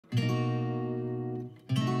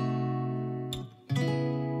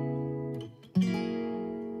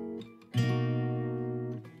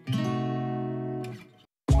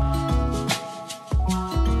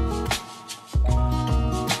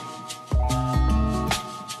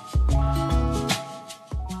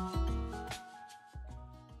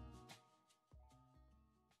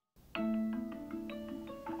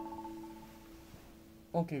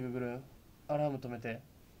OK Google、アラーム止めて。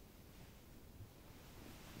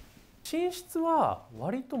寝室は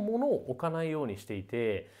割と物を置かないようにしてい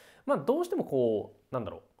て、どうしても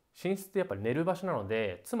寝室ってやっぱり寝る場所なの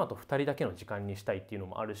で妻と2人だけの時間にしたいっていうの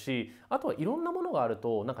もあるし、あとはいろんなものがある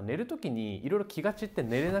と寝る時にいろいろ気が散って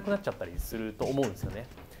寝れなくなっちゃったりすると思うんですよね。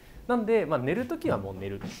なんで、寝る時はもう寝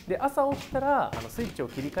る。で、朝起きたらスイッチを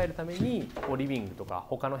切り替えるためにリビングとか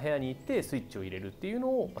他の部屋に行ってスイッチを入れるっていうの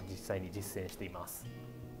を実際に実践しています。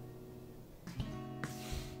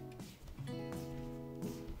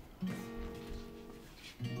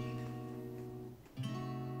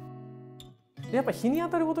でやっぱり日に当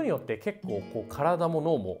たることによって結構体も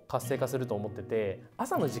脳も活性化すると思ってて、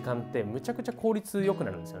朝の時間ってむちゃくちゃ効率良く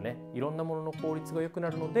なるんですよね。いろんなものの効率が良くな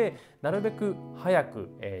るので、なるべく早く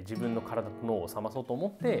自分の体と脳を覚まそうと思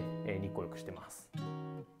って日光浴してます。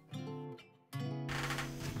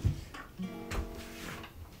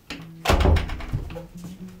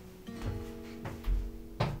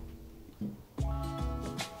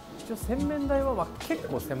一応洗面台は結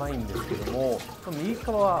構狭いんですけども、右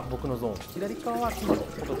側は僕のゾーン、左側は妻の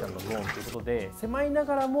ことちゃんのゾーンということで、狭いな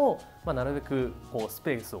がらも、なるべくス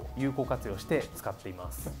ペースを有効活用して使っていま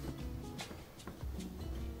す。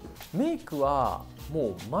メイクは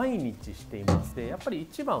もう毎日しています。でやっぱり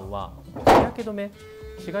一番は日焼け止め、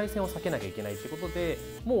紫外線を避けなきゃいけないということで、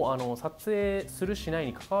もう撮影するしない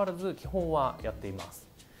にかかわらず基本はやっています。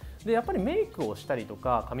でやっぱりメイクをしたりと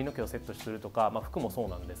か髪の毛をセットするとか、服もそう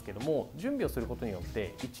なんですけども、準備をすることによっ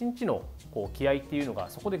て一日の気合っていうの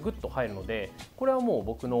がそこでグッと入るので、これはもう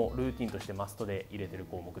僕のルーティンとしてマストで入れてる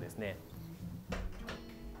項目ですね。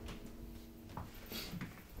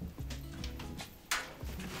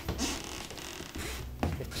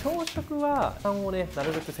朝食は時間をねな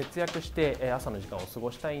るべく節約して朝の時間を過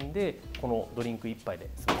ごしたいんで、このドリンク1杯で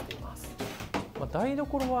過ごしています。台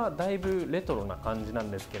所はだいぶレトロな感じなん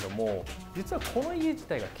ですけども、実はこの家自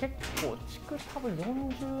体が結構築多分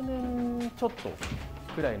40年ちょっと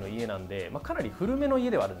くらいの家なんで、かなり古めの家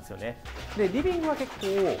ではあるんですよね。でリビングは結構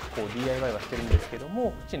DIY はしてるんですけど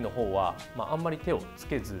も、キッチンの方はあんまり手をつ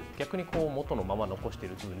けず、逆に元のまま残してい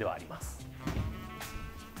る部分ではあります。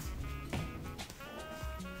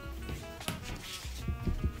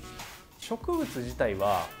植物自体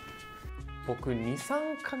は僕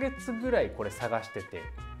 2,3 ヶ月ぐらいこれ探してて、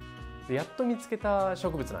でやっと見つけた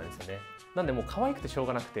植物なんですよね。なんでもう可愛くてしょう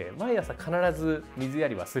がなくて、毎朝必ず水や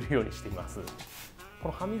りはするようにしています。こ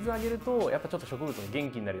の葉水あげるとやっぱちょっと植物も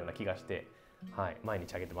元気になるような気がして、毎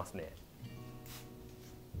日あげてますね。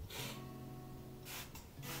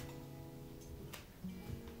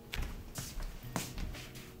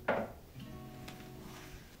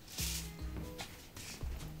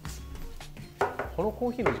このコ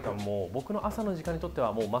ーヒーの時間も僕の朝の時間にとって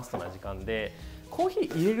はもうマストな時間で、コーヒ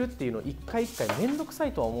ー入れるっていうのを一回一回面倒くさ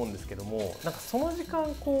いとは思うんですけども、その時間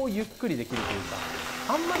ゆっくりできるというか、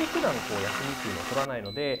あんまり普段休みっていうのを取らない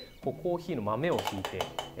ので、コーヒーの豆をひい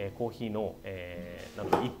てコーヒーの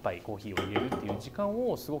1杯コーヒーを入れるっていう時間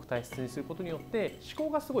をすごく大切にすることによって思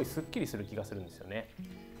考がすごいすっきりする気がするんですよね。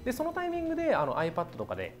でそのタイミングでiPad と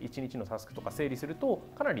かで1日のタスクとか整理すると、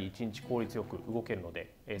かなり1日効率よく動けるの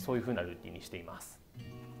で、そういう風なルーティンにしています。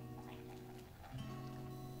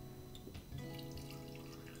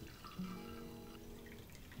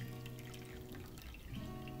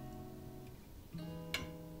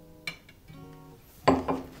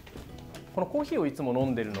このコーヒーをいつも飲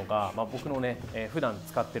んでるのが、僕のね、普段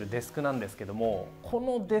使ってるデスクなんですけども、こ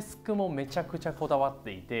のデスクもめちゃくちゃこだわっ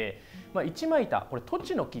ていて、一枚板、これト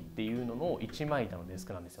チの木っていうのの一枚板のデス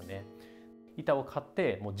クなんですよね。板を買っ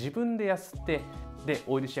てもう自分でやすって、で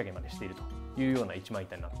オイル仕上げまでしているというような一枚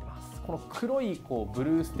板になっています。この黒いブ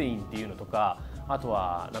ルーステインっていうのとか、あと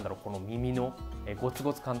はこの耳のゴツ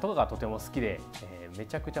ゴツ感とかがとても好きで、め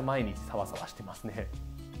ちゃくちゃ毎日サワサワしてますね。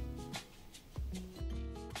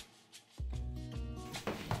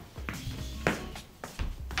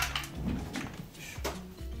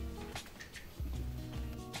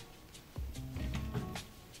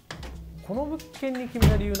この物件に決め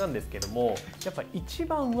た理由なんですけども、やっぱ一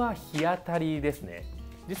番は日当たりですね。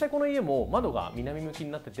実際この家も窓が南向き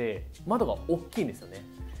になってて、窓が大きいんですよね。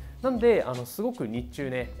なんですごく日中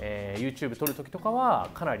ね、YouTube 撮る時とかは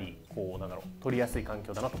かなり撮りやすい環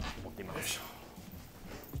境だなと思っています。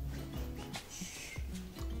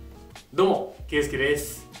どうも、けいすけで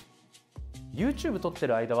す。YouTube 撮って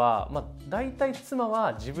る間は、だいたい妻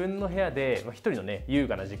は自分の部屋で一人のね優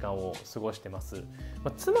雅な時間を過ごしてます。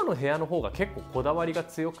妻の部屋の方が結構こだわりが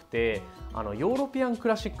強くて、ヨーロピアンク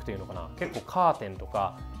ラシックというのかな、結構カーテンと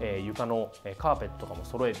か、床のカーペットとかも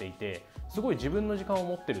揃えていて、すごい自分の時間を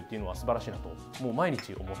持ってるっていうのは素晴らしいなともう毎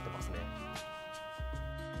日思ってますね。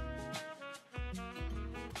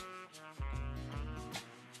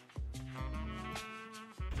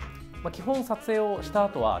基本撮影をした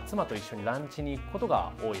後は妻と一緒にランチに行くこと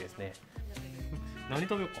が多いですね。何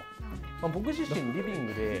食べようか。僕自身リビン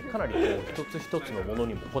グでかなり一つ一つのもの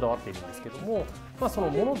にもこだわっているんですけども、その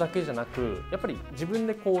ものだけじゃなくやっぱり自分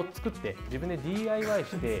で作って自分で DIY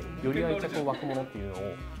してより愛着を湧くものっていうの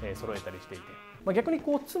を揃えたりしていて、逆に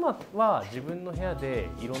妻は自分の部屋で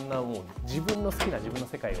いろんなもう自分の好きな自分の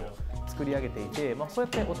世界を作り上げていて、そうやっ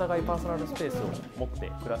てお互いパーソナルスペースを持っ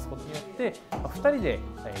て暮らすことによって2人で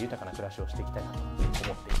豊かな暮らしをしていきたいなと思って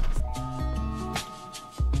います。